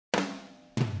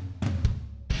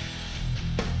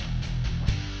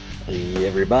Hey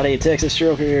everybody, Texas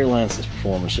Stroker here, Lance's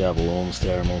Performance Shop at Looms,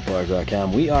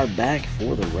 Mopars.com. We are back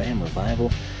for the Ram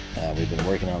Revival. We've been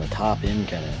working on the top end,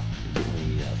 kind of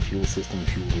getting the fuel system,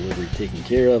 fuel delivery taken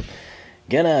care of.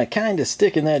 Gonna kind of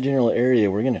stick in that general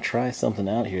area. We're gonna try something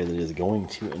out here that is going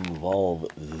to involve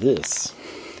this.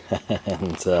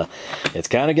 And it's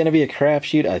kind of going to be a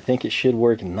crapshoot. I think it should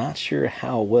work. Not sure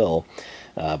how well.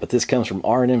 But this comes from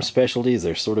R&M Specialties.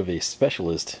 They're sort of a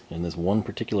specialist in this one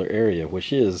particular area,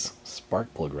 which is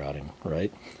spark plug routing,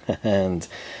 right? And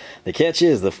the catch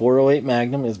is the 408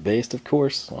 Magnum is based, of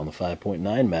course, on the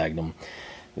 5.9 Magnum.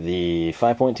 The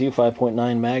 5.2,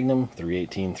 5.9 Magnum,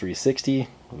 318, 360,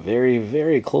 very,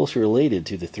 very closely related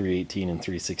to the 318 and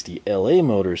 360 LA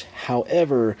motors.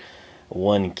 However,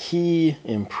 one key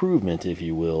improvement, if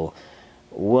you will,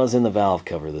 was in the valve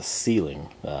cover, the sealing.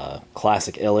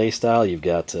 Classic LA style, you've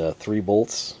got 3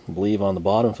 bolts, I believe, on the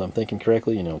bottom, if I'm thinking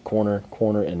correctly, you know, corner,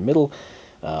 and middle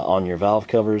on your valve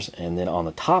covers, and then on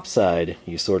the top side,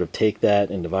 you sort of take that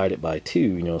and divide it by 2,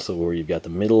 you know, so where you've got the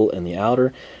middle and the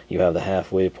outer, you have the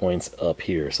halfway points up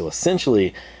here. So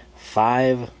essentially,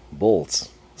 5 bolts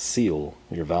seal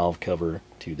your valve cover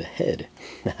to the head.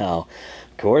 Now,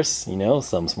 of course, you know,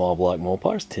 some small block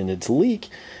Mopars tended to leak,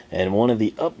 and one of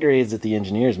the upgrades that the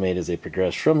engineers made as they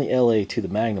progressed from the LA to the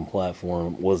Magnum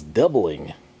platform was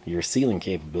doubling your sealing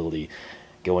capability,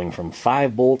 going from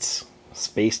 5 bolts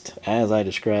spaced as I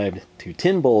described to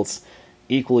 10 bolts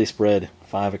equally spread,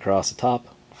 5 across the top,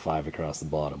 5 across the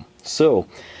bottom. So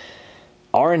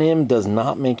R&M does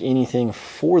not make anything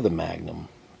for the Magnum.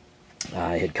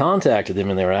 I had contacted them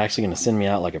and they were actually going to send me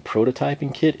out like a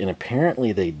prototyping kit, and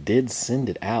apparently they did send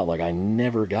it out. Like, I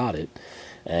never got it,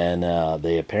 and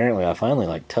I finally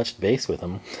like touched base with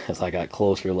them as I got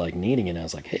closer like needing it. I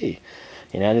was like, hey,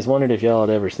 you know, I just wondered if y'all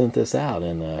had ever sent this out,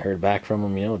 and heard back from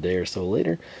them, you know, a day or so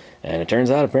later, and it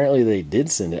turns out apparently they did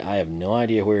send it. I have no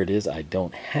idea where it is. I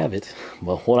don't have it,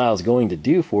 but what I was going to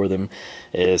do for them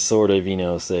is sort of, you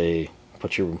know, say,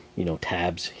 put your, you know,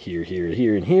 tabs here, here,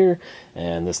 here, and here,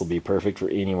 and this will be perfect for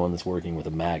anyone that's working with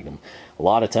a Magnum. A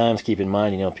lot of times, keep in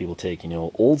mind, you know, people take, you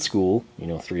know, old school, you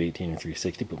know, 318 or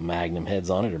 360, put Magnum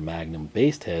heads on it, or Magnum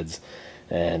based heads,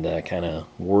 and kind of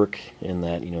work in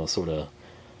that, you know, sort of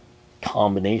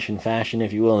combination fashion,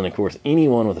 if you will. And of course,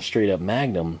 anyone with a straight up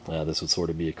Magnum, this would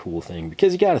sort of be a cool thing,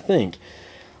 because you got to think,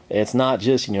 it's not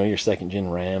just, you know, your second gen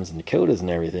Rams and Dakotas and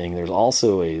everything. There's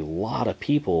also a lot of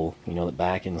people, you know, that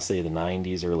back in, say, the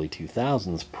 90s, early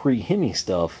 2000s, pre-Hemi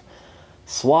stuff,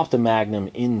 swapped a Magnum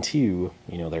into,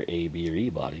 you know, their A, B, or E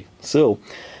body. So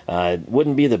it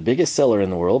wouldn't be the biggest seller in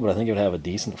the world, but I think it would have a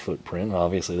decent footprint.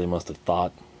 Obviously, they must have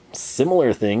thought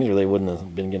similar things, or they wouldn't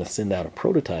have been going to send out a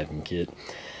prototyping kit.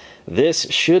 This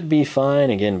should be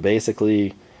fine. Again,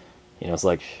 basically, you know, it's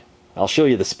like, I'll show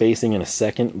you the spacing in a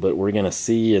second, but we're going to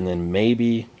see, and then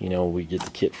maybe, you know, we get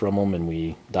the kit from them and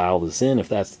we dial this in. If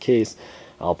that's the case,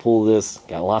 I'll pull this.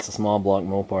 Got lots of small block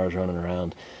Mopars running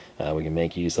around. We can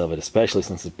make use of it, especially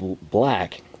since it's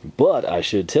black. But I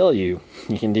should tell you,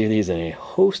 you can do these in a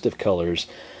host of colors.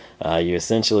 You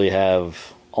essentially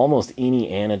have almost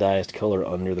any anodized color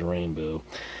under the rainbow.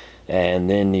 And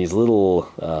then these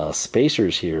little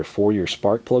spacers here for your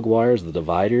spark plug wires, the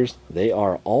dividers, they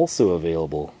are also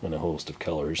available in a host of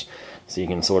colors. So you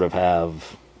can sort of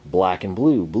have black and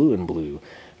blue, blue and blue,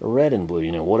 red and blue,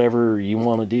 you know, whatever you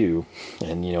want to do.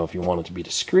 And, you know, if you want it to be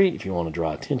discreet, if you want to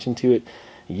draw attention to it,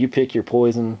 you pick your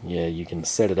poison. Yeah, you can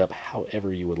set it up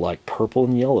however you would like. Purple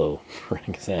and yellow, for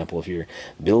example, if you're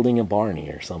building a Barney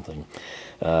or something.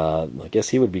 I guess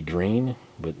he would be green,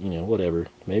 but, you know, whatever.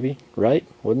 Maybe, right?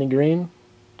 Wasn't he green?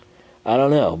 I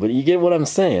don't know, but you get what I'm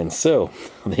saying. So,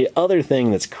 the other thing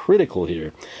that's critical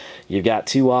here, you've got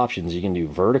 2 options. You can do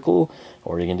vertical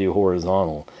or you can do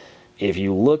horizontal. If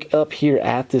you look up here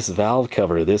at this valve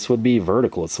cover, this would be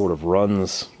vertical. It sort of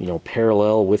runs, you know,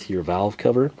 parallel with your valve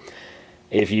cover.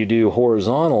 If you do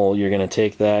horizontal, you're going to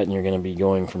take that and you're going to be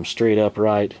going from straight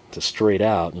upright to straight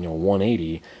out, you know,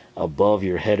 180 above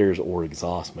your headers or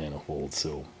exhaust manifolds.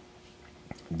 So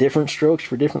different strokes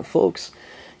for different folks.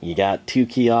 You got 2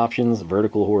 key options,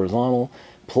 vertical, horizontal,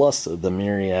 plus the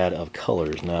myriad of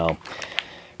colors. Now,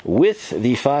 with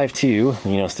the 5.2,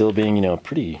 you know, still being, you know,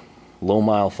 pretty low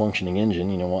mile functioning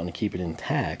engine, you know, wanting to keep it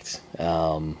intact,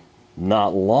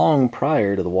 not long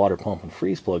prior to the water pump and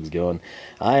freeze plugs going,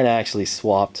 I had actually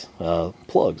swapped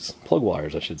plug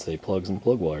wires, I should say, plugs and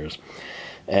plug wires.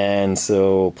 And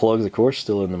so plugs, of course,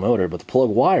 still in the motor, but the plug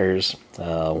wires,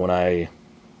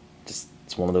 it's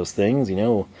one of those things, you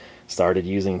know, started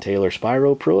using Taylor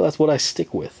Spyro Pro, that's what I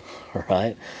stick with,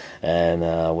 right? And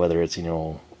whether it's, you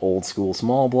know, old school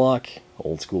small block,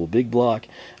 old school big block,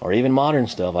 or even modern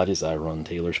stuff, I run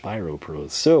Taylor Spyro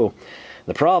Pros. So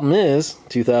the problem is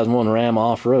 2001 Ram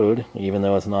off-road, even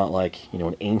though it's not like, you know,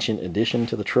 an ancient addition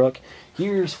to the truck,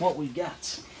 here's what we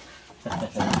got.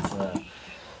 And,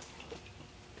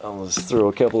 I'll just throw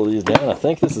a couple of these down. I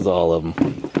think this is all of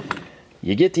them.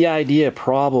 You get the idea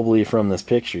probably from this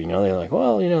picture. You know, they're like,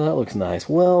 well, you know, that looks nice.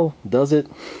 Well, does it?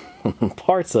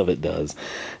 Parts of it does.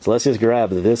 So let's just grab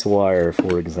this wire,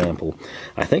 for example.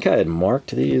 I think I had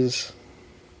marked these.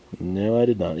 No, I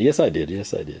did not. Yes, I did.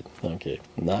 Yes, I did. Okay,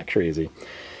 not crazy.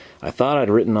 I thought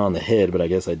I'd written on the head, but I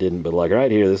guess I didn't. But like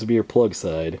right here, this would be your plug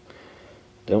side.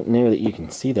 Don't know that you can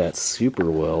see that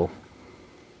super well.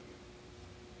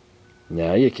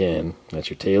 Now you can. That's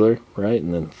your Taylor, right?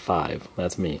 And then 5.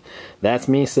 That's me. That's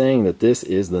me saying that this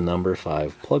is the number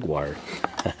 5 plug wire.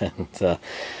 And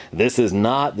this was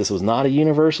not a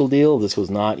universal deal. This was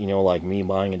not, you know, like me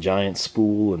buying a giant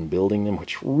spool and building them,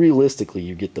 which realistically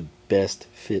you get the best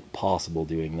fit possible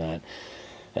doing that.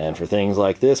 And for things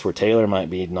like this, where Taylor might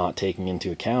be not taking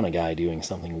into account a guy doing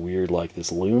something weird like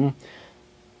this loom,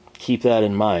 keep that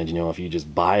in mind. You know, if you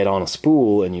just buy it on a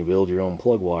spool and you build your own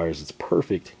plug wires, it's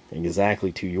perfect,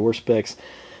 exactly to your specs.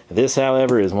 This,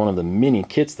 however, is one of the many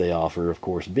kits they offer, of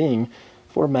course, being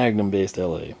for Magnum-based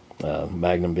LA.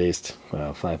 Magnum-based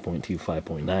 5.2,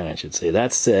 5.9, I should say.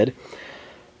 That said,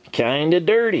 kind of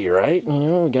dirty, right? You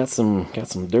know, we got some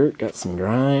dirt, got some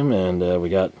grime, and we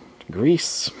got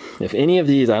grease. If any of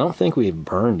these, I don't think we've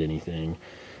burned anything,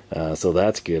 so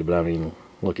that's good. But I mean,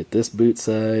 look at this boot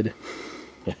side.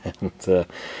 And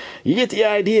you get the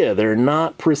idea. They're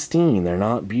not pristine, they're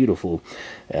not beautiful,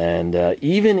 and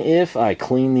even if I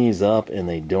clean these up and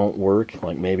they don't work,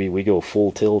 like maybe we go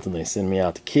full tilt and they send me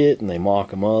out the kit and they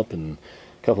mock them up, and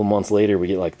a couple months later we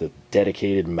get like the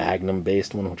dedicated Magnum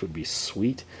based one, which would be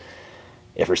sweet.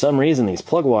 If for some reason these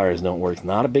plug wires don't work, it's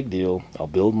not a big deal. I'll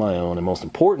build my own, and most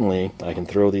importantly, I can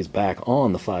throw these back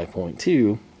on the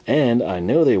 5.2, and I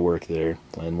know they work there,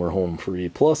 and we're home free.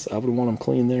 Plus, I would want them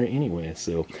clean there anyway.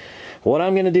 So what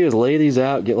I'm going to do is lay these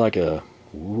out, get like a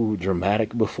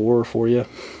dramatic before for you,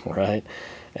 right?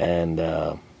 And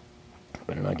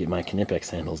better not get my Knipex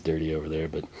handles dirty over there,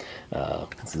 but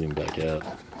let's zoom back out.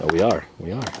 Oh, we are.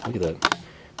 Look at that.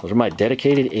 Those are my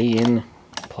dedicated AN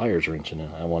pliers wrenching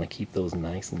in. I want to keep those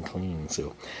nice and clean.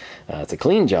 So it's a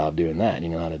clean job doing that, you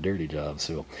know, not a dirty job.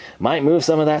 So might move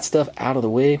some of that stuff out of the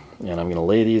way, and I'm going to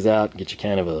lay these out, get you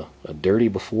kind of a dirty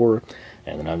before,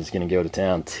 and then I'm just going to go to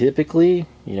town. Typically,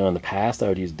 you know, in the past I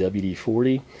would use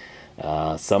WD-40.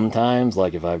 Sometimes,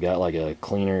 like if I've got like a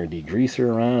cleaner degreaser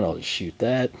around, I'll just shoot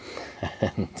that.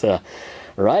 And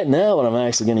right now what I'm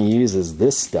actually going to use is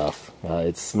this stuff.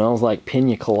 It smells like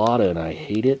pina colada and I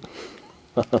hate it.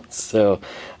 So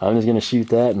I'm just going to shoot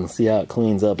that and see how it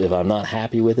cleans up. If I'm not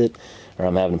happy with it, or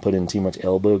I'm having to put in too much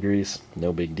elbow grease,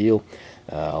 no big deal.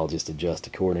 I'll just adjust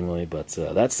accordingly. But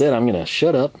that said, I'm going to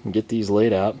shut up and get these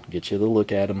laid out, get you to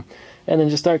look at them, and then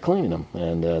just start cleaning them.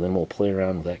 And then we'll play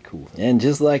around with that cool thing. And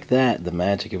just like that, the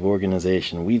magic of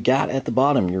organization. We've got at the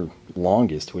bottom your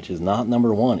longest, which is not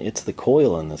number 1. It's the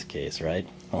Coil in this case, right?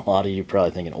 A lot of you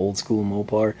probably thinking old school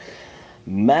Mopar.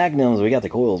 Magnums, we got the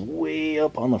coils way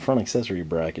up on the front accessory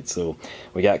bracket. So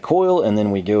we got Coil, and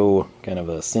then we go kind of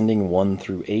ascending 1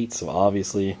 through 8. So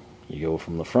obviously you go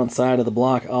from the front side of the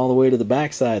block all the way to the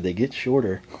back side. They get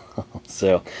shorter.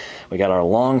 So we got our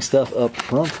long stuff up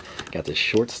front, got the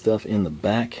short stuff in the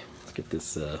back. Let's get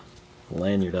this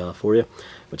lanyard off for you.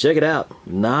 But check it out,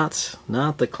 not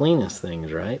the cleanest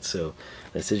things, right? So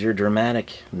this is your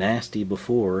dramatic, nasty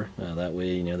before. That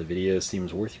way, you know, the video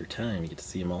seems worth your time. You get to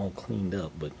see them all cleaned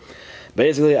up. But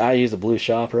basically, I use a blue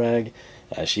shop rag.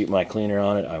 I shoot my cleaner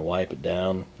on it. I wipe it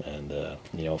down. And,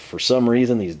 you know, for some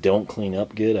reason, these don't clean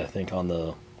up good. I think on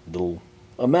the little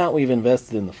amount we've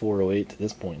invested in the 408 to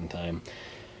this point in time,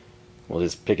 we'll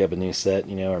just pick up a new set,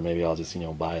 you know, or maybe I'll just, you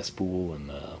know, buy a spool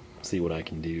and see what I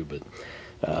can do. But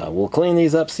we'll clean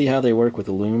these up, see how they work with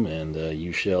the loom, and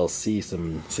you shall see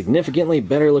some significantly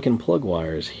better looking plug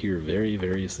wires here very,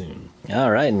 very soon.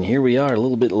 Alright, and here we are a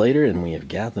little bit later, and we have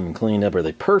got them cleaned up. Are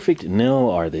they perfect?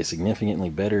 No. Are they significantly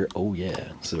better? Oh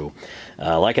yeah. So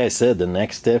like I said, the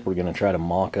next step, we're going to try to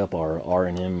mock up our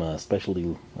R&M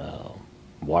Specialty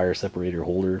wire separator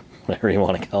holder, whatever you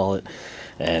want to call it,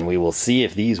 and we will see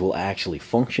if these will actually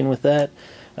function with that.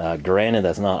 Granted,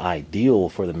 that's not ideal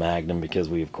for the Magnum because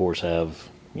we of course have,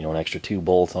 you know, an extra 2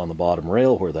 bolts on the bottom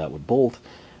rail where that would bolt.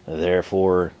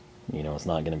 Therefore, you know, it's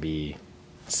not going to be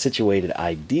situated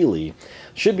ideally.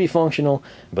 Should be functional,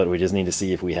 but we just need to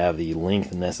see if we have the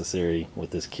length necessary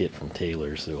with this kit from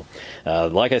Taylor. So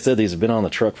like I said, these have been on the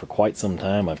truck for quite some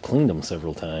time. I've cleaned them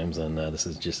several times, and this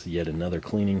is just yet another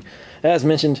cleaning. As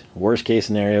mentioned, worst case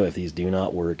scenario, if these do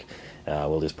not work,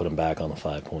 we'll just put them back on the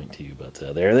 5.2, but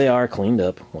there they are, cleaned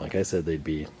up like I said they'd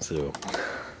be. So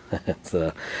it's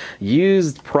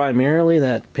used primarily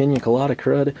that pina colada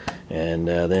crud, and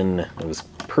then it was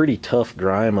pretty tough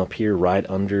grime up here right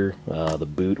under the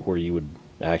boot where you would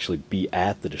actually be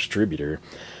at the distributor.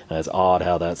 It's odd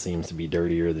how that seems to be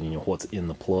dirtier than what's in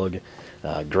the plug.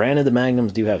 Granted, the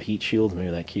Magnums do have heat shields,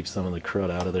 maybe that keeps some of the crud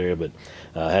out of there, but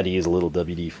I had to use a little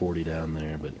WD-40 down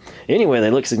there. But anyway, they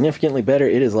look significantly better.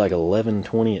 It is like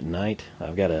 11:20 at night.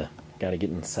 I've got to get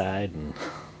inside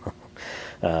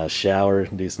and shower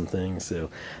and do some things, so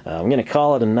I'm gonna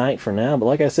call it a night for now, but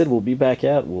like I said, we'll be back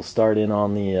out. We'll start in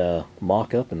on the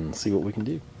mock-up and see what we can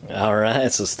do.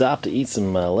 Alright, so stop to eat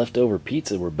some leftover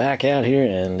pizza. We're back out here,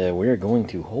 and we're going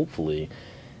to hopefully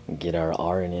get our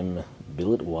R&M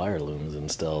billet wire looms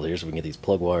installed here so we can get these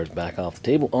plug wires back off the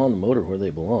table on the motor where they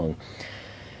belong.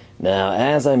 Now,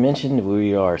 as I mentioned,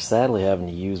 we are sadly having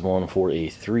to use one for a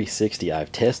 360.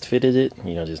 I've test fitted it,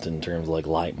 just in terms of like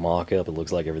light mock-up. It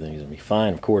looks like everything's going to be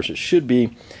fine. Of course, it should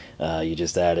be. You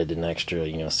just added an extra,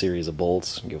 series of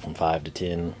bolts. Go from 5 to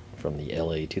 10 from the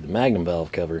LA to the Magnum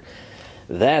valve cover.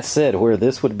 That said, where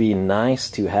this would be nice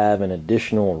to have an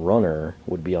additional runner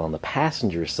would be on the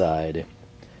passenger side.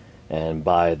 And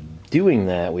by doing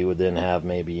that, we would then have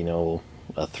maybe, a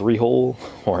 3-hole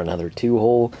or another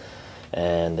 2-hole.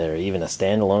 And or even a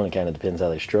standalone. It kind of depends how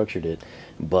they structured it,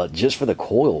 but just for the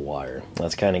coil wire,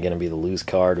 that's kind of going to be the loose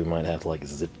card. We might have to like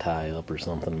zip tie up or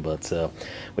something, but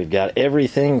we've got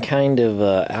everything kind of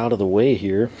out of the way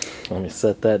here. Let me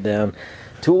set that down.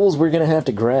 Tools we're going to have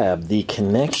to grab: the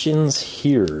connections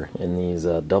here in these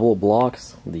double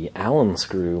blocks, the Allen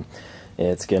screw.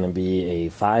 It's going to be a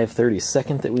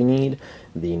 5/32 that we need.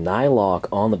 The nylock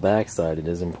on the back side, it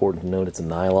is important to note it's a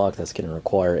nylock. That's going to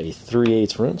require a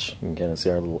 3/8 wrench. You can kind of see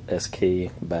our little SK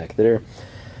back there.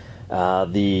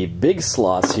 The big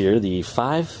slots here, the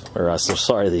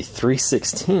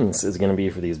 3/16 is going to be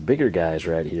for these bigger guys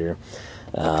right here.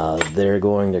 They're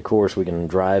going to, of course, we can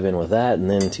drive in with that, and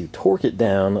then to torque it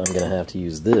down, I'm going to have to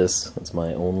use this. It's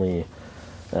my only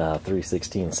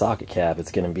 3/16 socket cap.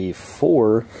 It's going to be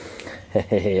for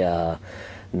a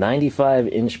 95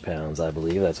 inch-pounds, I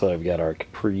believe. That's what I've got our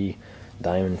Capri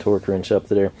diamond torque wrench up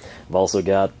there. I've also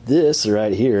got this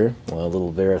right here, a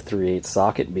little Wera 3/8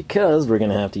 socket, because we're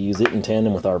going to have to use it in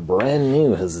tandem with our brand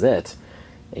new Hazet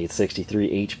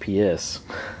 863 HPS.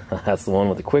 That's the one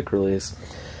with the quick release.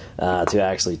 To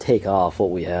actually take off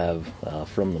what we have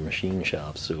from the machine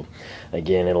shop. So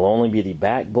again, it'll only be the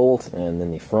back bolt and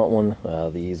then the front one.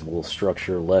 These will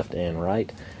structure left and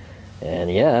right.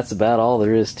 And yeah, that's about all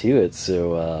there is to it.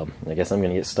 So I guess I'm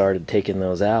going to get started taking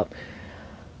those out.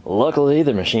 Luckily,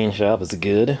 the machine shop is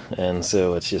good, and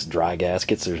so it's just dry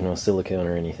gaskets. There's no silicone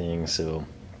or anything. So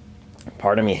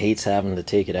part of me hates having to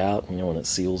take it out, when it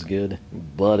seals good.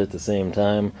 But at the same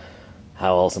time,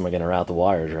 how else am I going to route the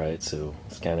wires right? So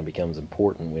this kind of becomes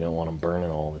important. We don't want them burning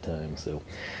all the time. So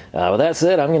with that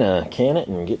said, I'm going to can it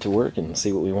and get to work and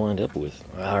see what we wind up with.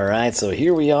 Alright, so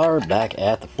here we are back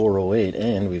at the 408,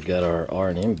 and we've got our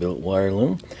R&M built wire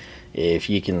loom. If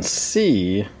you can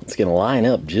see, it's going to line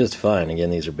up just fine. Again,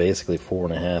 these are basically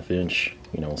 4.5 inch,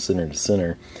 center to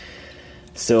center.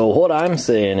 So what I'm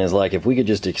saying is, like, if we could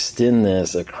just extend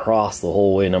this across the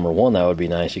whole way, number one, that would be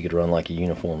nice. You could run like a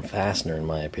uniform fastener, in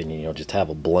my opinion, just have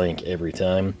a blank every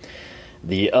time.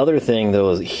 The other thing,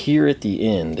 though, is here at the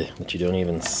end, that you don't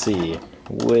even see,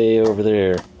 way over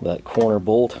there, that corner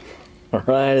bolt,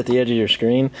 right at the edge of your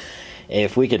screen,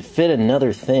 if we could fit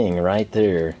another thing right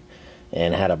there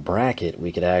and had a bracket,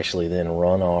 we could actually then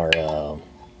run our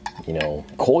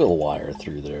coil wire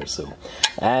through there. So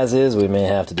as is, we may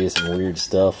have to do some weird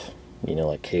stuff,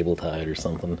 like cable tied or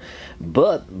something.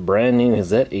 But brand new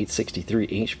Hazet 863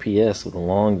 HPS with a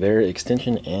long Wera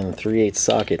extension and 3/8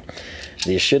 socket.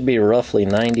 These should be roughly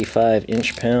 95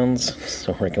 inch-pounds,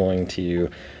 so we're going to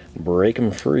break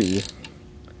them free.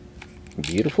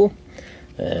 Beautiful.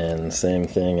 And same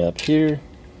thing up here.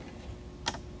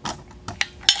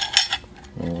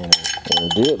 And we'll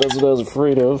do it. That's what I was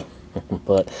afraid of.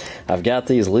 But I've got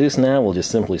these loose now. We'll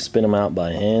just simply spin them out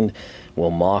by hand.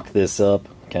 We'll mock this up,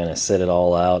 kind of set it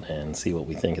all out, and see what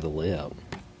we think of the layout.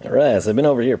 Alright, so I've been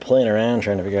over here playing around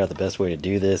trying to figure out the best way to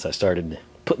do this. I started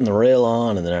putting the rail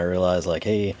on, and then I realized, like,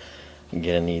 hey, I'm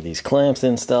gonna need these clamps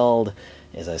installed.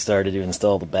 as I started to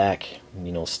install the back,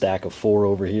 stack of 4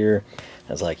 over here,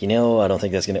 I was like, I don't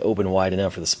think that's going to open wide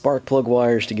enough for the spark plug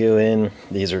wires to go in.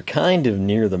 These are kind of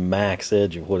near the max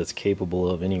edge of what it's capable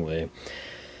of anyway.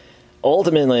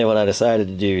 Ultimately, what I decided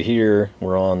to do here,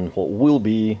 we're on what will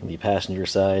be the passenger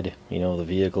side, the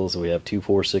vehicle. So we have 2,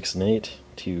 4, 6, and 8,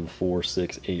 2, 4,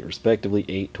 6, 8 respectively,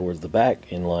 8 towards the back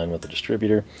in line with the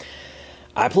distributor.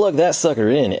 I plugged that sucker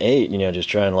in 8, just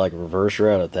trying to like reverse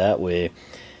route it that way.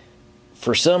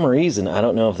 For some reason, I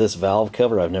don't know if this valve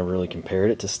cover, I've never really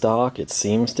compared it to stock. It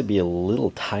seems to be a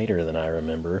little tighter than I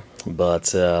remember.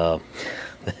 But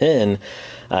then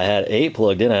I had 8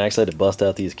 plugged in. I actually had to bust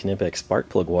out these Knipex spark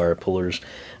plug wire pullers.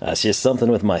 It's just something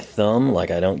with my thumb,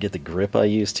 like I don't get the grip I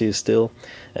used to still.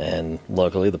 And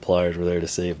luckily the pliers were there to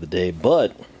save the day.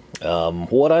 But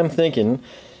what I'm thinking,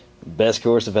 best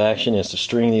course of action is to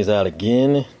string these out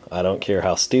again. I don't care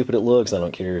how stupid it looks. I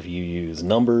don't care if you use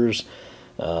numbers.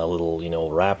 Little,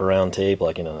 wraparound tape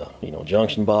like in a,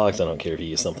 junction box. I don't care if you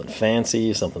use something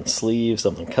fancy, something sleeve,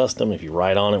 something custom. If you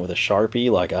write on it with a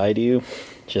Sharpie like I do,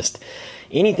 just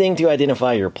anything to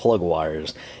identify your plug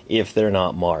wires if they're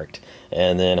not marked.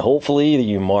 And then hopefully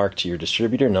you marked your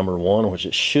distributor number 1, which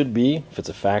it should be if it's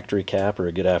a factory cap or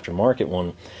a good aftermarket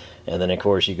one. And then of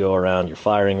course you go around your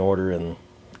firing order in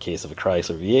the case of a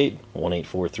Chrysler V8,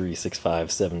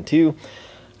 18436572.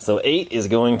 So 8 is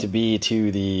going to be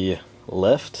to the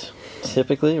left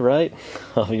typically, right,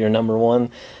 of your number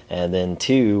 1, and then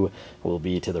 2 will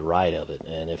be to the right of it.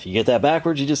 And if you get that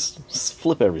backwards, you just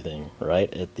flip everything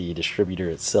right at the distributor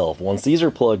itself. Once these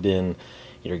are plugged in,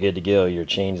 you're good to go. Your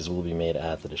changes will be made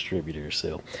at the distributor.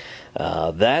 So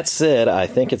that said, I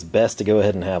think it's best to go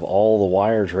ahead and have all the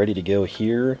wires ready to go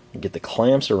here, get the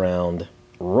clamps around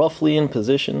roughly in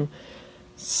position,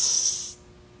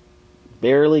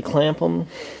 barely clamp them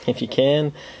if you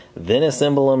can, then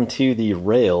assemble them to the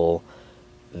rail,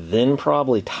 then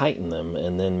probably tighten them,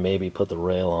 and then maybe put the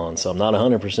rail on. So I'm not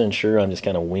 100% sure. I'm just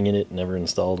kind of winging it. Never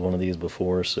installed one of these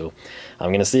before, so I'm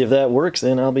going to see if that works,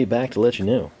 and I'll be back to let you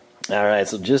know. Alright,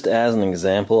 so just as an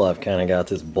example, I've kind of got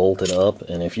this bolted up,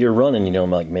 and if you're running,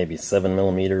 like maybe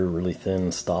 7mm, really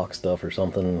thin stock stuff or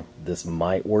something, this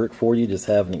might work for you, just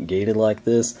having it gated like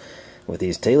this. With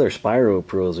these Taylor Spyro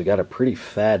Pros, we got a pretty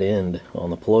fat end on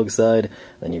the plug side,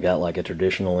 then you got like a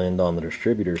traditional end on the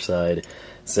distributor side.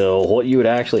 So what you would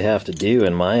actually have to do,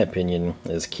 in my opinion,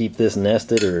 is keep this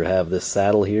nested or have this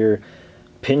saddle here,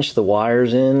 pinch the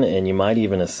wires in, and you might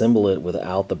even assemble it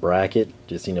without the bracket,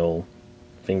 just,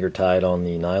 finger tied on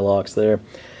the Nylocks there.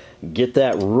 Get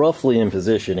that roughly in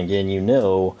position. Again,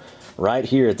 right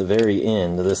here at the very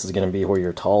end, this is going to be where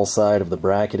your tall side of the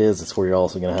bracket is. It's where you're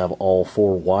also going to have all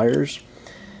 4 wires.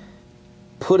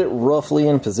 Put it roughly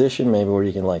in position, maybe where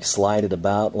you can like slide it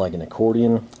about like an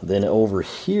accordion. Then over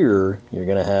here, you're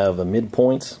going to have a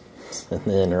midpoint. And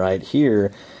then right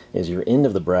here is your end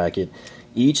of the bracket.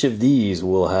 Each of these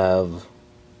will have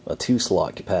a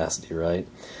 2-slot capacity, right?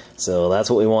 So that's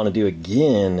what we want to do.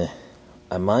 Again,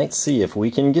 I might see if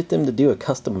we can get them to do a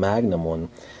custom Magnum one.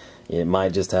 It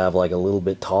might just have like a little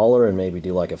bit taller and maybe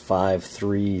do like a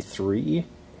 5-3-3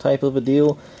 type of a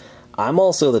deal. I'm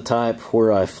also the type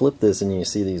where I flip this and you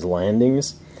see these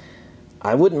landings.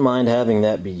 I wouldn't mind having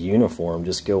that be uniform,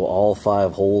 just go all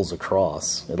 5 holes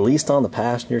across. At least on the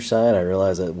passenger side. I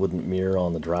realize that wouldn't mirror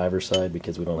on the driver's side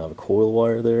because we don't have a coil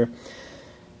wire there.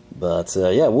 But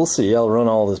yeah, we'll see. I'll run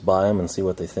all this by them and see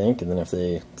what they think, and then if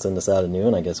they send us out a new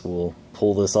one, I guess we'll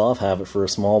pull this off, have it for a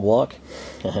small block,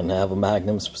 and have a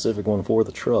Magnum specific one for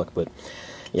the truck. But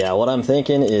yeah, what I'm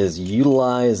thinking is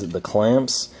utilize the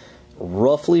clamps,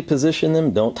 roughly position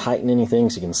them, don't tighten anything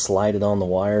so you can slide it on the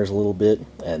wires a little bit,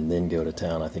 and then go to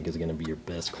town. I think is going to be your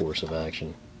best course of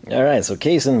action. Alright, so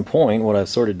case in point, what I've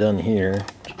sort of done here,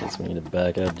 just me to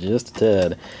back up just a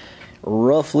tad.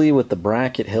 Roughly with the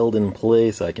bracket held in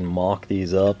place, I can mock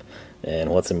these up.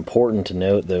 And what's important to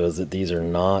note though is that these are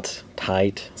not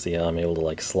tight. See how I'm able to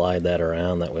like slide that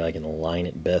around, that way I can align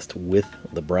it best with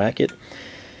the bracket.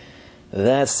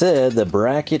 That said, the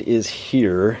bracket is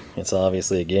here. It's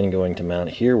obviously again going to mount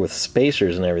here with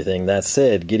spacers and everything. That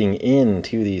said, getting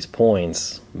into these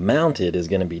points mounted is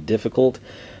going to be difficult.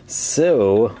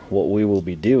 So what we will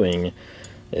be doing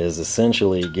is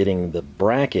essentially getting the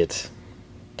bracket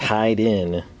tied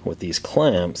in with these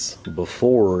clamps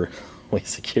before we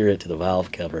secure it to the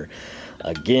valve cover.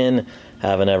 Again,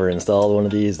 haven't ever installed one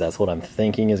of these. That's what I'm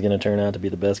thinking is going to turn out to be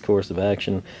the best course of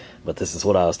action. But this is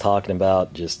what I was talking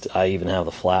about. I even have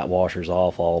the flat washers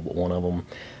off, all but one of them,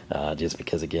 just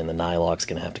because again the Nylocks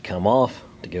going to have to come off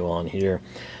to go on here.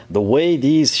 The way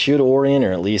these should orient,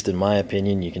 or at least in my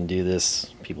opinion, you can do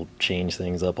this. People change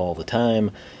things up all the time.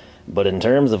 But in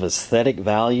terms of aesthetic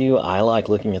value, I like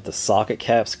looking at the socket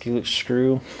cap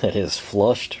screw that is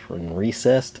flushed and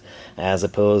recessed, as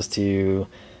opposed to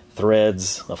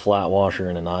threads, a flat washer,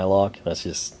 and a nylock. That's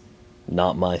just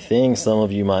not my thing. Some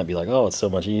of you might be like, oh, it's so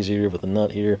much easier with a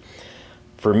nut here.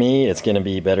 For me, it's going to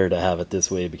be better to have it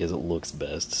this way because it looks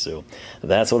best. So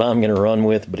that's what I'm going to run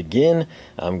with. But again,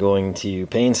 I'm going to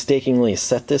painstakingly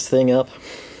set this thing up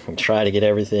and try to get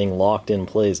everything locked in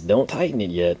place. Don't tighten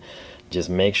it yet. Just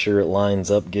make sure it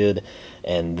lines up good.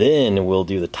 And then we'll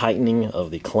do the tightening of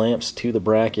the clamps to the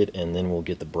bracket, and then we'll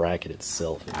get the bracket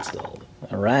itself installed.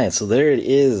 Alright, so there it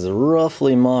is,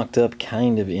 roughly mocked up,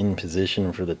 kind of in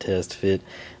position for the test fit.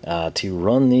 To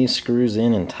run these screws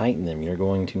in and tighten them, you're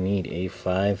going to need a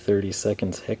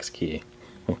 5/32 hex key.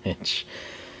 Which,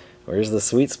 where's the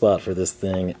sweet spot for this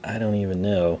thing? I don't even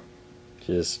know.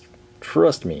 Just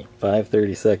trust me,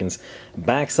 5/32.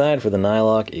 Backside for the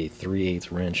nylock, a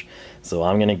 3/8 wrench. So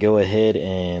I'm going to go ahead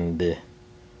and,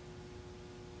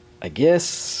 I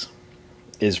guess,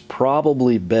 is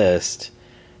probably best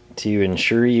to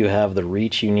ensure you have the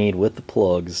reach you need with the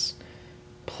plugs.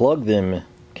 Plug them,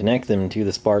 connect them to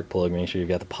the spark plug, make sure you've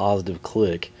got the positive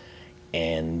click,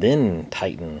 and then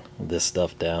tighten this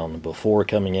stuff down before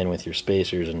coming in with your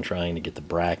spacers and trying to get the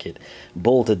bracket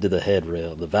bolted to the head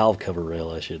rail, the valve cover rail,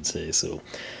 I should say. So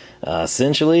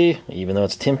essentially, even though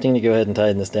it's tempting to go ahead and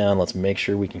tighten this down, let's make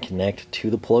sure we can connect to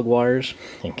the plug wires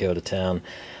and go to town.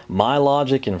 My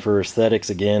logic, and for aesthetics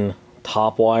again,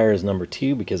 top wire is number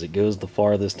 2 because it goes the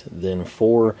farthest, then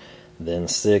 4, then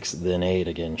 6, then 8.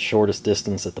 Again, shortest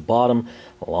distance at the bottom,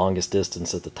 longest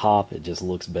distance at the top. It just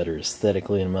looks better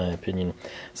aesthetically in my opinion.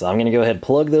 So I'm going to go ahead and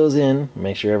plug those in,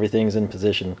 make sure everything's in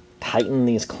position, tighten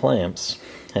these clamps,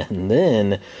 and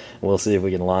then we'll see if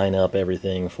we can line up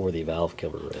everything for the valve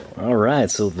cover rail. Alright,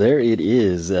 so there it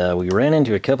is. We ran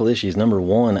into a couple issues. Number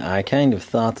 1, I kind of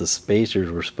thought the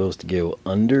spacers were supposed to go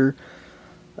under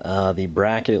the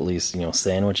bracket, at least, you know,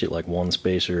 sandwich it like one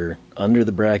spacer under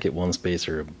the bracket, one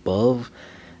spacer above.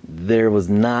 There was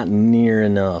not near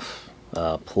enough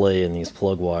play in these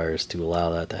plug wires to allow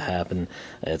that to happen.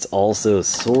 It's also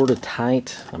sort of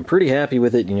tight. I'm pretty happy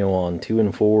with it, you know, on 2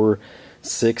 and 4.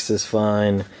 6 is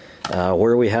fine.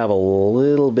 Where we have a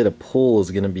little bit of pull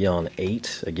is going to be on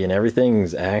 8. Again,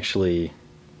 everything's actually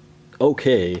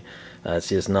okay. It's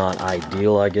just not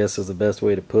ideal, I guess is the best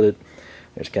way to put it.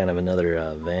 There's kind of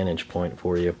another vantage point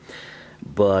for you.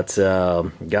 But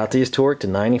got these torqued to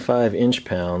 95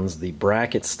 inch-pounds. The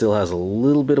bracket still has a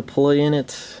little bit of play in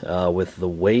it with the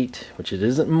weight, which it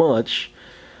isn't much,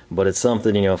 but it's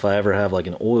something, you know, if I ever have like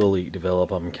an oil leak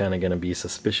develop, I'm kind of going to be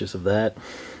suspicious of that.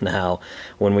 Now,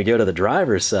 when we go to the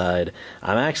driver's side,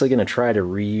 I'm actually going to try to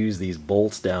reuse these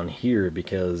bolts down here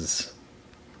because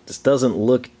this doesn't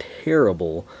look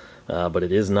terrible, but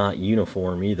it is not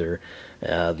uniform either.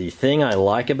 The thing I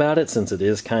like about it, since it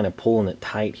is kind of pulling it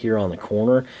tight here on the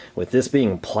corner, with this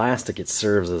being plastic, it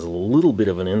serves as a little bit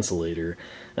of an insulator,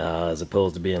 as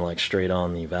opposed to being like straight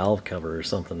on the valve cover or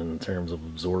something in terms of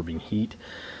absorbing heat.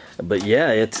 But yeah,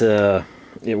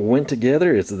 it went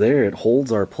together, it's there, it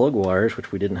holds our plug wires,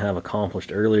 which we didn't have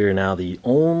accomplished earlier. Now the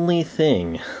only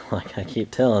thing, like I keep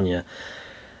telling you,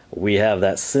 we have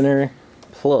that center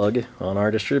plug on our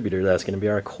distributor. That's going to be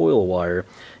our coil wire.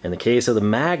 In the case of the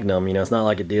Magnum, you know, it's not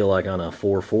like a deal like on a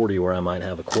 440 where I might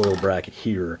have a coil bracket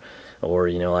here, or,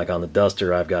 you know, like on the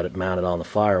Duster I've got it mounted on the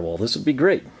firewall. This would be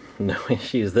great. No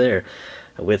issues there.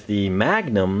 With the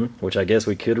Magnum, which I guess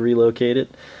we could relocate it,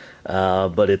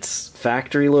 but its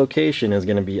factory location is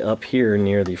going to be up here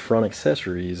near the front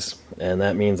accessories, and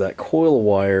that means that coil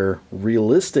wire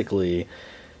realistically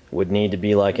would need to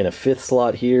be like in a 5th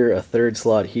slot here, a 3rd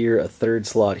slot here, a 3rd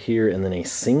slot here, and then a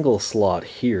single slot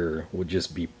here would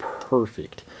just be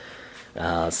perfect.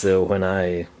 So when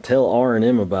I tell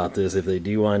R&M about this, if they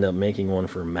do wind up making one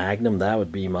for Magnum, that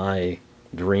would be my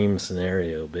dream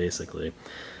scenario, basically.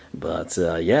 But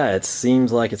yeah, it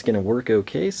seems like it's going to work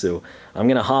okay, so I'm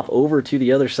going to hop over to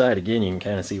the other side again. You can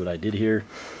kind of see what I did here.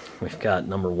 We've got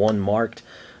number 1 marked,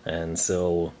 and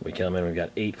so we come in, we've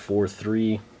got 8, 4,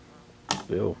 3.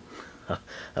 Ew.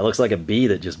 That looks like a bee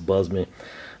that just buzzed me.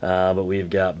 But we've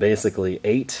got basically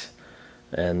 8,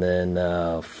 and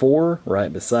then 4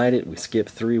 right beside it. We skip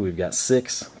 3, we've got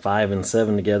 6, 5 and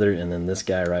 7 together, and then this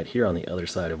guy right here on the other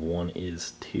side of 1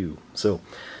 is 2. So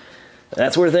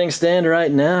that's where things stand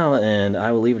right now, and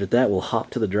I will leave it at that. We'll hop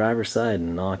to the driver's side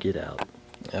and knock it out.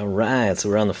 Alright, so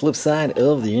we're on the flip side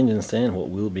of the engine stand, what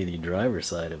will be the driver's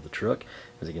side of the truck.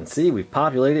 As you can see, we've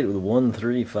populated with 1,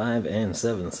 3, 5, and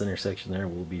 7. The center section there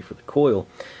will be for the coil.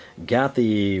 Got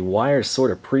the wires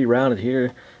sort of pre-routed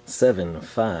here, 7,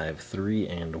 5, 3,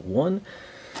 and 1.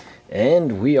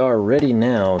 And we are ready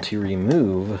now to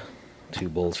remove 2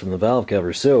 bolts from the valve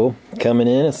cover. So coming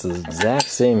in, it's the exact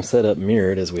same setup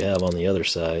mirrored as we have on the other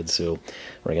side. So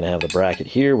we're going to have the bracket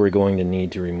here. We're going to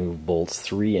need to remove bolts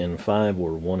 3 and 5,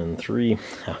 or 1 and 3,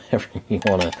 however you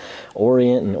want to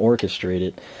orient and orchestrate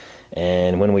it.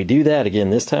 And when we do that, again,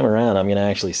 this time around, I'm going to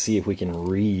actually see if we can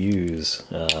reuse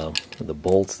the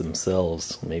bolts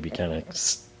themselves, maybe kind of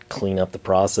clean up the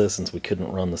process since we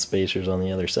couldn't run the spacers on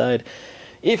the other side.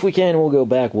 If we can, we'll go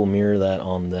back, we'll mirror that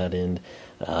on that end.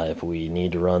 If we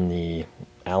need to run the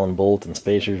Allen bolt and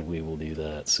spacers, we will do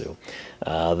that. So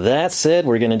that said,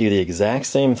 we're going to do the exact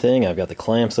same thing. I've got the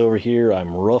clamps over here.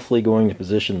 I'm roughly going to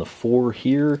position the 4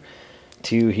 here,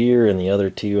 2 here, and the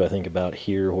other 2 I think about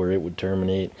here where it would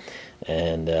terminate.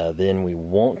 And then we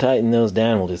won't tighten those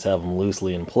down, we'll just have them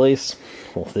loosely in place.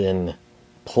 We'll then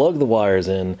plug the wires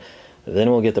in,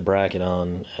 then we'll get the bracket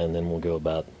on, and then we'll go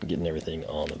about getting everything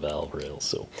on the valve rail.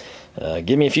 So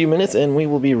give me a few minutes and we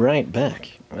will be right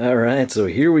back. Alright, so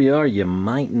here we are. You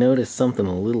might notice something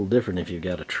a little different if you've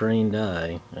got a trained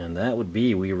eye, and that would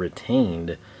be we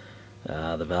retained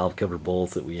the valve cover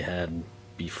bolts that we had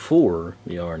before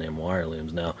the R&M wire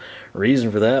looms. Now,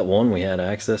 reason for that, 1, we had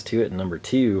access to it, and number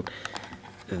 2,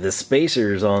 the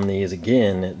spacers on these,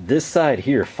 again, this side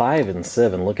here, 5 and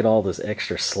 7, look at all this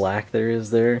extra slack there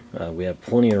is there. We have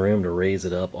plenty of room to raise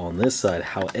it up on this side.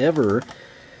 However,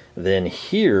 then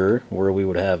here, where we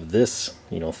would have this,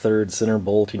 3rd center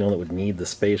bolt, that would need the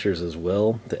spacers as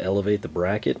well to elevate the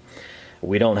bracket,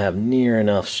 we don't have near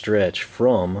enough stretch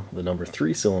from the number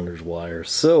 3 cylinders wire.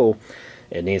 So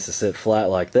it needs to sit flat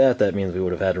like that. That means we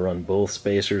would have had to run both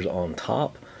spacers on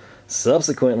top.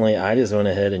 Subsequently, I just went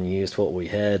ahead and used what we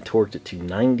had, torqued it to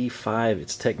 95.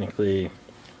 It's technically,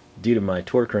 due to my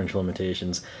torque wrench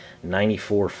limitations,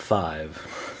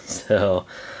 94.5. So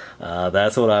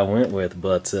that's what I went with,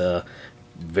 but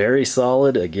very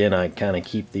solid. Again, I kind of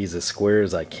keep these as square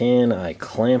as I can. I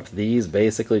clamp these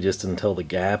basically just until the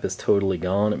gap is totally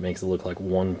gone. It makes it look like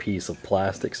one piece of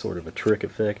plastic, sort of a trick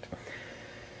effect.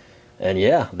 And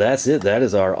yeah, that's it. That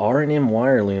is our R&M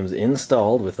wire looms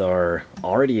installed with our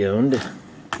already owned,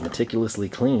 meticulously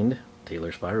cleaned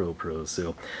Taylor Spyro Pros.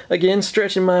 So again,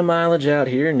 stretching my mileage out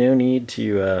here. No need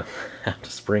to have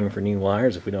to spring for new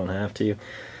wires if we don't have to.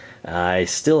 I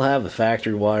still have the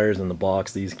factory wires in the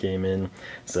box these came in.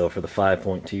 So for the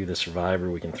 5.2, the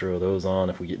Survivor, we can throw those on.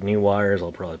 If we get new wires,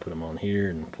 I'll probably put them on here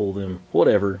and pull them.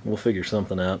 Whatever, we'll figure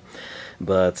something out.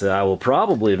 But I will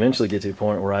probably eventually get to a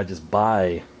point where I just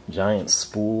buy giant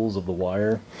spools of the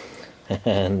wire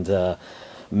and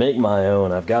make my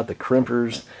own. I've got the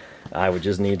crimpers. I would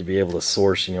just need to be able to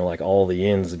source, like all the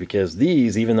ends, because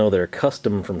these, even though they're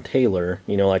custom from Taylor,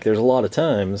 like there's a lot of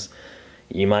times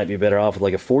you might be better off with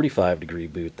like a 45-degree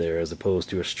boot there as opposed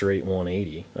to a straight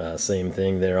 180. Same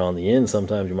thing there on the end.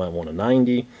 Sometimes you might want a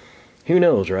 90. Who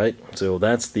knows, right? So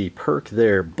that's the perk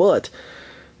there. But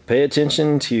pay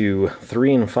attention to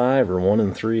 3 and 5, or 1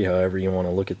 and 3, however you want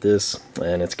to look at this.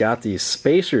 And it's got these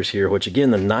spacers here, which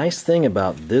again, the nice thing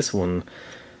about this one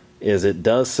is it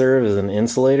does serve as an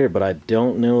insulator, but I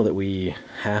don't know that we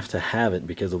have to have it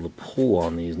because of the pull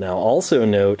on these. Now also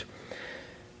note,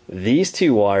 these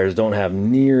 2 wires don't have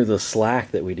near the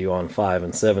slack that we do on 5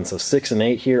 and 7, so 6 and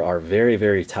 8 here are very,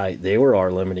 very tight. They were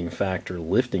our limiting factor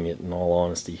lifting it, in all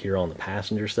honesty, here on the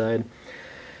passenger side.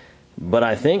 But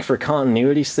I think for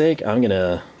continuity's sake, I'm going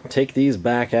to take these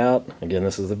back out. Again,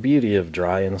 this is the beauty of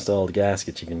dry installed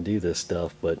gaskets. You can do this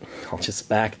stuff, but I'll just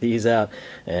back these out.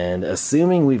 And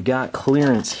assuming we've got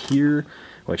clearance here,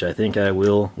 which I think I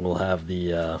will, we'll have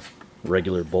the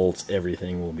regular bolts.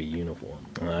 Everything will be uniform.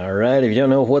 Alright, if you don't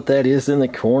know what that is in the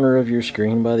corner of your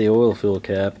screen by the oil fill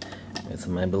cap, it's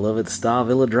my beloved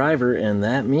Stavilla driver, and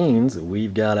that means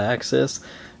we've got access.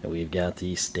 We've got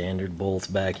the standard bolts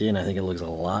back in. I think it looks a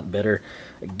lot better.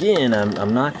 Again,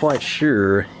 I'm not quite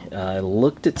sure. I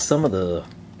looked at some of the...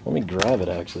 Let me grab it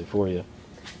actually for you.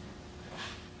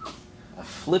 I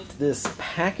flipped this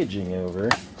packaging over,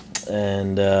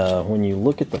 and when you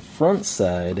look at the front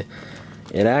side,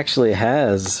 it actually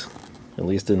has, at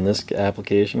least in this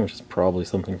application, which is probably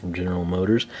something from General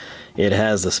Motors, it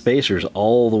has the spacers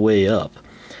all the way up.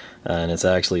 And it's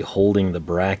actually holding the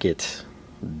bracket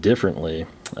differently.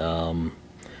 I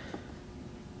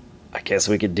guess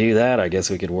we could do that. I guess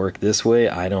we could work this way.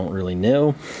 I don't really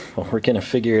know, but we're gonna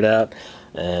figure it out.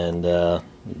 And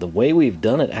the way we've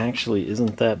done it actually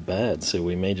isn't that bad, so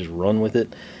we may just run with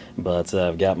it. But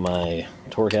I've got my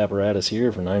torque apparatus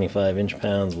here for 95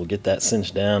 inch-pounds. We'll get that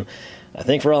cinched down. I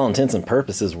think for all intents and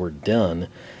purposes we're done.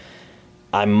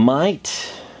 I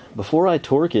might, before I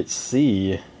torque it,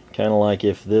 see kind of like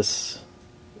if this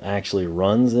actually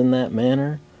runs in that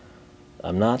manner.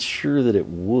 I'm not sure that it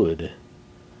would.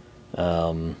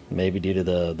 Maybe due to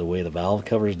the way the valve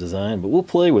cover is designed, but we'll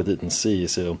play with it and see.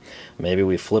 So maybe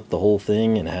we flip the whole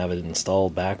thing and have it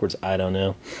installed backwards. I don't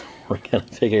know. We're gonna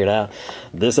figure it out.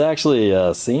 This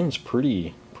actually seems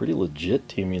pretty legit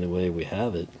to me the way we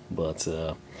have it, but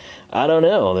I don't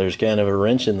know. There's kind of a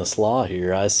wrench in the slaw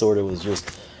here. I sort of was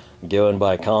just going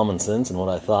by common sense and what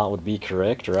I thought would be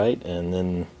correct, right? And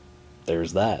then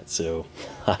there's that. So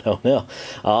I don't know.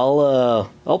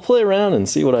 I'll play around and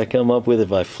see what I come up with.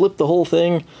 If I flip the whole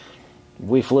thing,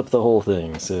 we flip the whole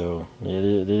thing. So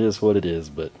it is what it is.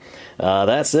 But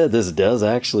that said, this does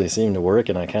actually seem to work,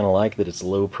 and I kind of like that it's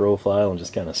low profile and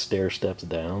just kind of stair steps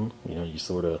down. You know, you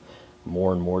sort of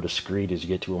more and more discreet as you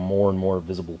get to a more and more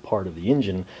visible part of the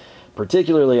engine,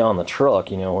 particularly on the truck,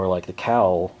 you know, where like the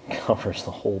cowl covers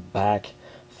the whole back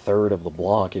third of the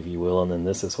block, if you will, and then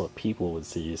this is what people would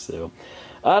see. So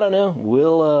I don't know,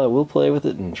 we'll play with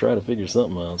it and try to figure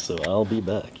something out. So I'll be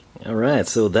back. All right,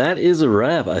 so that is a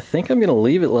wrap. I think I'm gonna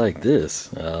leave it like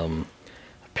this.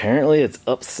 Apparently it's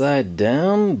upside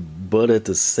down, but at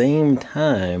the same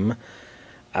time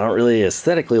I don't really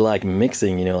aesthetically like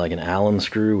mixing, you know, like an Allen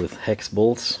screw with hex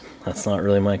bolts. That's not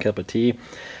really my cup of tea.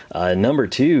 Number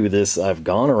two, this, I've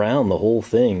gone around the whole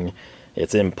thing.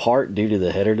 It's in part due to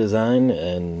the header design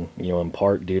and, you know, in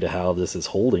part due to how this is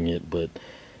holding it, but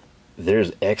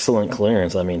there's excellent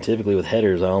clearance. I mean, typically with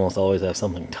headers, I almost always have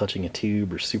something touching a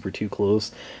tube or super too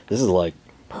close. This is like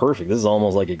perfect. This is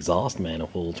almost like exhaust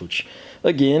manifolds, which,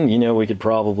 again, you know, we could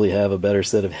probably have a better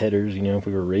set of headers, you know, if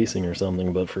we were racing or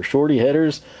something, but for shorty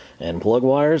headers and plug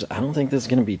wires, I don't think this is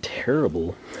going to be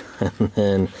terrible. And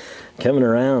then coming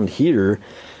around here,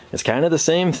 it's kind of the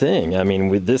same thing. I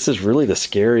mean, this is really the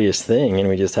scariest thing, and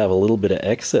we just have a little bit of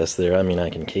excess there. I mean, I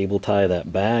can cable tie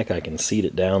that back, I can seat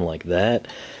it down like that,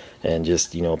 and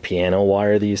just, you know, piano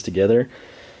wire these together.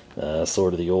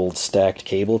 Sort of the old stacked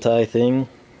cable tie thing.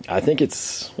 I think it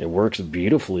works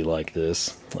beautifully like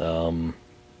this. I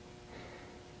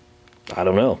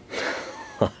don't know.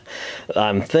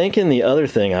 I'm thinking the other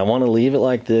thing, I want to leave it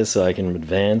like this so I can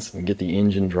advance and get the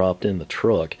engine dropped in the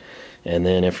truck. And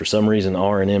then if for some reason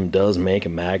R&M does make a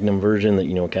Magnum version that,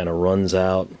 you know, kind of runs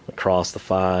out across the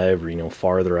 5 or, you know,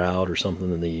 farther out or something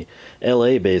than the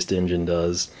LA-based engine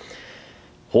does,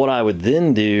 what I would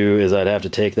then do is I'd have to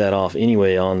take that off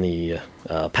anyway on the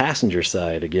passenger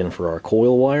side, again, for our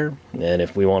coil wire. And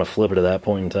if we want to flip it at that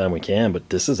point in time, we can. But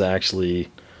this is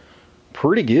actually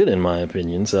pretty good in my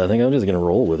opinion, so I think I'm just going to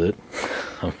roll with it.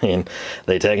 I mean,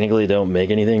 they technically don't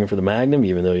make anything for the Magnum,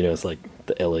 even though, you know, it's like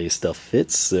the LA stuff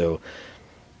fits. So,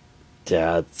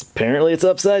 yeah, apparently it's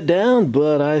upside down,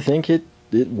 but I think it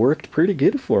worked pretty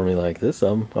good for me like this.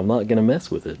 I'm not going to mess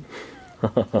with it.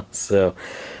 So,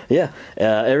 yeah,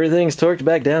 everything's torqued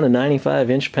back down to 95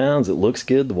 inch-pounds. It looks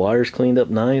good. The wire's cleaned up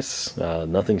nice.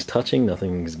 Nothing's touching.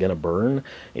 Nothing's going to burn.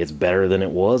 It's better than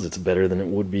it was. It's better than it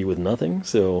would be with nothing.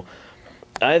 So,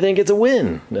 I think it's a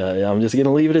win. I'm just going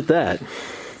to leave it at that.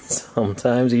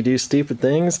 Sometimes you do stupid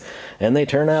things, and they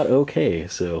turn out okay.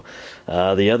 So,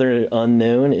 the other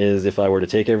unknown is if I were to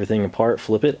take everything apart,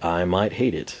 flip it, I might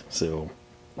hate it. So,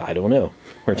 I don't know.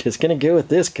 We're just going to go with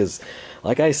this because,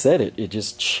 like I said, it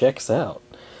just checks out.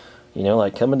 You know,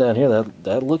 like coming down here,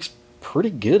 that looks pretty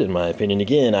good in my opinion.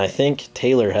 Again, I think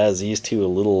Taylor has these two a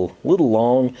little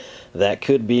long. That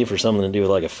could be for something to do with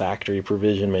like a factory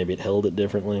provision. Maybe it held it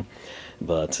differently.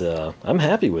 But I'm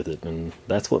happy with it, and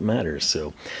that's what matters.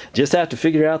 So just have to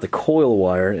figure out the coil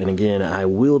wire. And again, I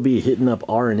will be hitting up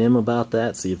R&M about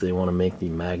that, see if they want to make the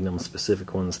Magnum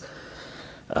specific ones.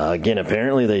 Again,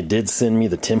 apparently they did send me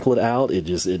the template out.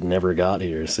 It never got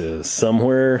here. So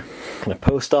somewhere in a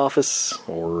post office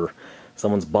or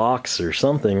someone's box or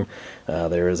something,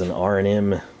 there is an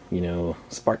R&M, you know,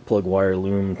 spark plug wire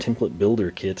loom template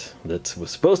builder kit that was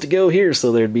supposed to go here,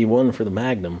 so there'd be one for the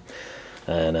Magnum.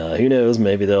 And who knows,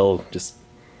 maybe they'll just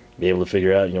be able to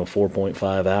figure out, you know,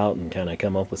 4.5 out and kind of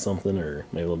come up with something, or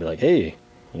maybe they'll be like, hey,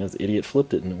 you know, this idiot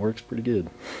flipped it and it works pretty good.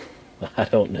 I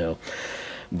don't know.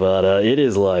 But it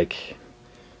is like,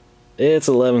 it's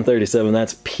 11:37,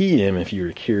 that's PM if you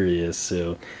were curious.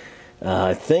 So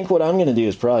I think what I'm going to do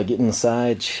is probably get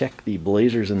inside, check the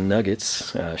Blazers and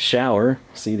Nuggets, shower,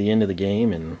 see the end of the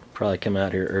game, and probably come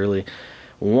out here early.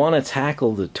 Want to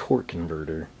tackle the torque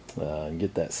converter and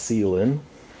get that seal in.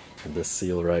 This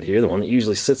seal right here, the one that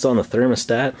usually sits on the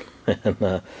thermostat,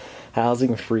 and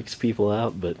housing freaks people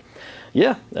out. But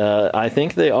yeah, I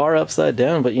think they are upside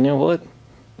down, but you know what?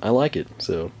 I like it,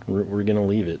 so we're gonna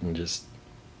leave it and just,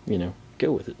 you know,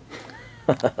 go with it.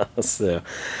 So,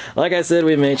 like I said,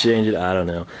 we may change it. I don't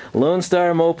know.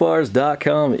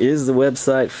 LoneStarMopars.com is the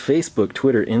website. Facebook,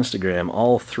 Twitter, Instagram,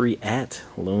 all three at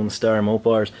Lone Star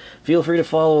Mopars. Feel free to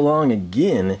follow along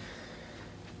again.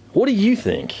 What do you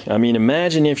think? I mean,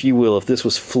 imagine, if you will, if this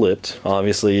was flipped.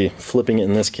 Obviously, flipping it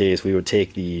in this case, we would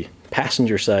take the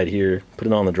passenger side here, put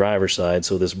it on the driver's side,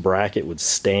 so this bracket would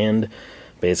stand.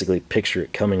 Basically, picture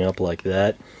it coming up like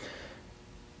that.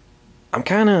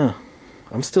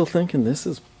 I'm still thinking this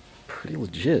is pretty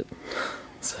legit.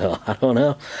 So, I don't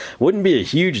know. Wouldn't be a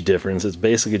huge difference. It's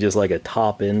basically just like a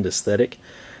top-end aesthetic.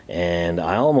 And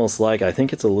I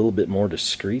think it's a little bit more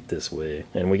discreet this way.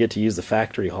 And we get to use the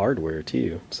factory hardware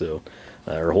too. So,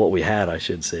 or what we had, I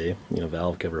should say. You know,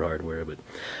 valve cover hardware. But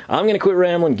I'm going to quit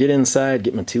rambling, get inside,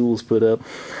 get my tools put up.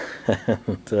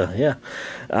 And, yeah,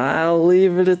 I'll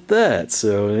leave it at that.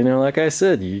 So, you know, like I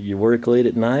said, you work late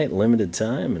at night, limited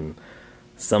time, and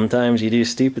sometimes you do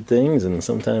stupid things, and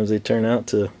sometimes they turn out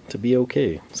to be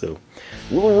okay. So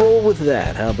we'll roll with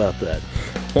that. How about that?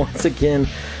 Once again,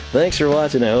 thanks for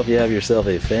watching. I hope you have yourself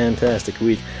a fantastic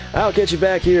week. I'll catch you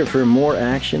back here for more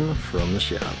action from the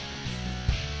shop.